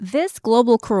This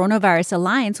global coronavirus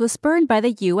alliance was spurned by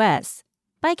the U.S.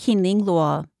 by Qinling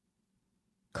Luo.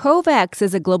 Covax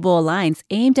is a global alliance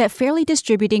aimed at fairly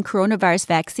distributing coronavirus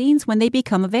vaccines when they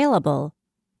become available.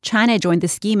 China joined the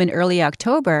scheme in early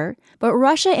October, but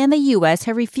Russia and the U.S.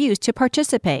 have refused to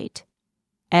participate.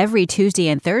 Every Tuesday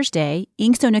and Thursday,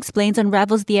 Inkstone Explains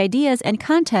unravels the ideas and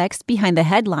context behind the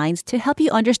headlines to help you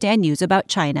understand news about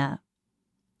China.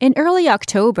 In early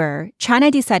October, China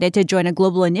decided to join a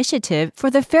global initiative for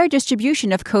the fair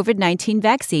distribution of COVID-19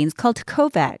 vaccines called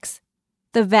Covax.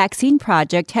 The vaccine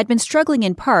project had been struggling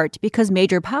in part because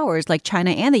major powers like China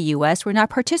and the U.S. were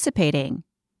not participating.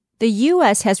 The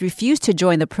U.S. has refused to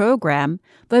join the program,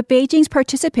 but Beijing's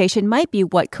participation might be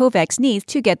what Covax needs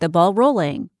to get the ball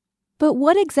rolling. But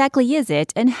what exactly is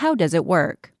it and how does it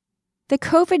work? The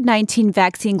COVID-19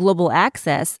 Vaccine Global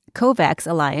Access, COVAX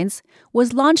Alliance,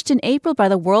 was launched in April by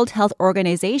the World Health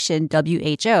Organization,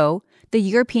 WHO, the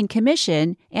European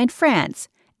Commission, and France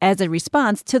as a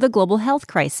response to the global health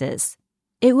crisis.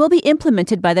 It will be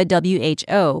implemented by the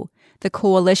WHO, the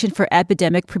Coalition for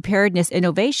Epidemic Preparedness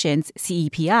Innovations,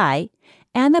 CEPI,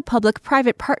 and the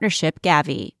Public-Private Partnership,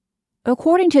 Gavi.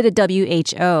 According to the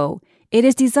WHO, it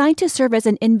is designed to serve as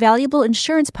an invaluable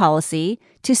insurance policy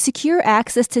to secure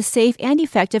access to safe and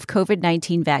effective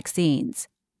COVID-19 vaccines.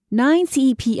 9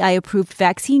 CEPI-approved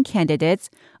vaccine candidates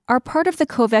are part of the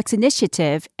COVAX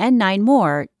initiative, and 9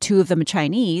 more, 2 of them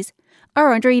Chinese,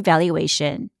 are under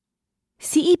evaluation.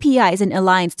 CEPI is an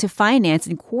alliance to finance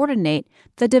and coordinate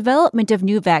the development of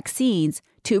new vaccines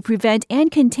to prevent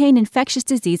and contain infectious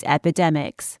disease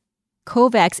epidemics.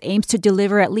 COVAX aims to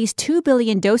deliver at least 2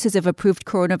 billion doses of approved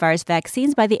coronavirus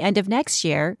vaccines by the end of next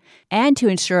year and to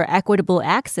ensure equitable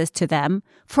access to them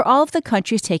for all of the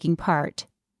countries taking part.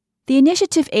 The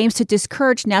initiative aims to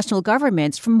discourage national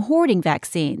governments from hoarding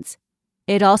vaccines.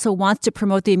 It also wants to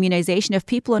promote the immunization of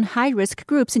people in high-risk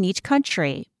groups in each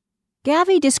country.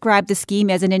 Gavi described the scheme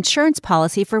as an insurance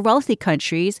policy for wealthy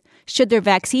countries should their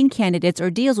vaccine candidates or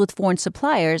deals with foreign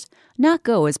suppliers not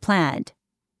go as planned.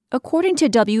 According to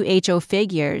WHO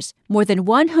figures, more than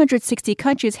 160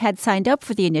 countries had signed up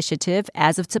for the initiative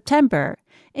as of September,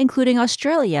 including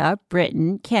Australia,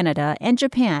 Britain, Canada, and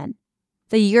Japan.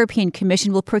 The European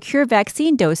Commission will procure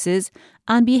vaccine doses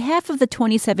on behalf of the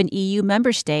 27 EU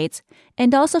member states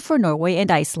and also for Norway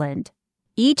and Iceland.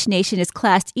 Each nation is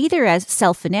classed either as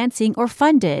self-financing or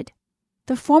funded.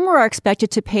 The former are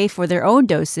expected to pay for their own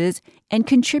doses and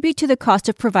contribute to the cost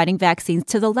of providing vaccines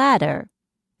to the latter,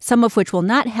 some of which will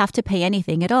not have to pay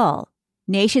anything at all.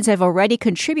 Nations have already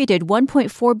contributed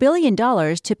 $1.4 billion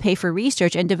to pay for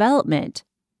research and development,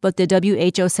 but the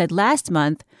WHO said last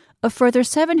month a further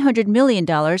 $700 million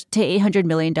to $800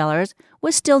 million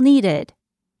was still needed.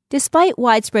 Despite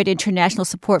widespread international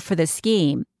support for the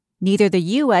scheme, neither the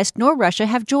U.S. nor Russia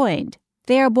have joined.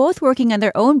 They are both working on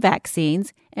their own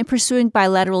vaccines and pursuing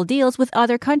bilateral deals with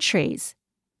other countries.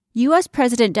 U.S.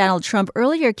 President Donald Trump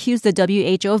earlier accused the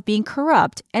WHO of being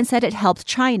corrupt and said it helped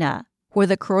China, where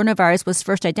the coronavirus was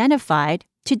first identified,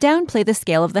 to downplay the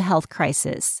scale of the health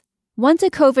crisis. Once a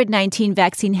COVID-19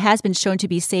 vaccine has been shown to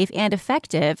be safe and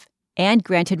effective, and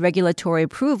granted regulatory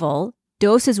approval,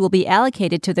 doses will be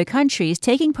allocated to the countries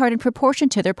taking part in proportion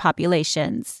to their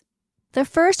populations. The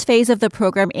first phase of the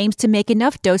program aims to make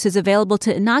enough doses available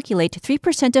to inoculate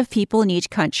 3% of people in each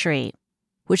country,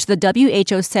 which the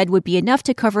WHO said would be enough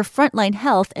to cover frontline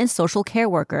health and social care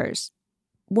workers.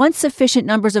 Once sufficient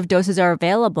numbers of doses are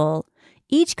available,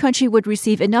 each country would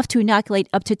receive enough to inoculate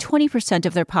up to 20%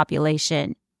 of their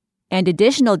population, and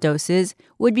additional doses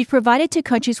would be provided to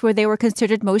countries where they were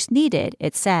considered most needed,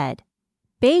 it said.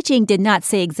 Beijing did not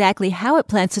say exactly how it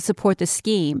plans to support the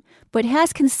scheme, but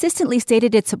has consistently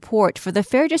stated its support for the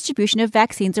fair distribution of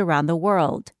vaccines around the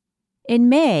world. In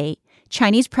May,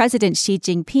 Chinese President Xi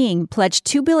Jinping pledged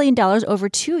 $2 billion over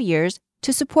 2 years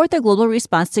to support the global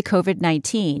response to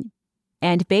COVID-19,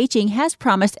 and Beijing has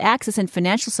promised access and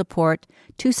financial support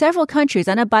to several countries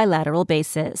on a bilateral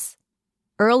basis.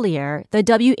 Earlier, the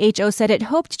WHO said it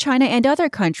hoped China and other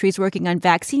countries working on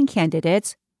vaccine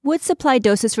candidates would supply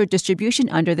doses for distribution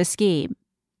under the scheme.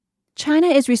 China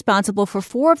is responsible for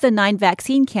 4 of the 9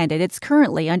 vaccine candidates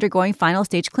currently undergoing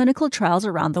final-stage clinical trials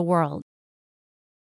around the world.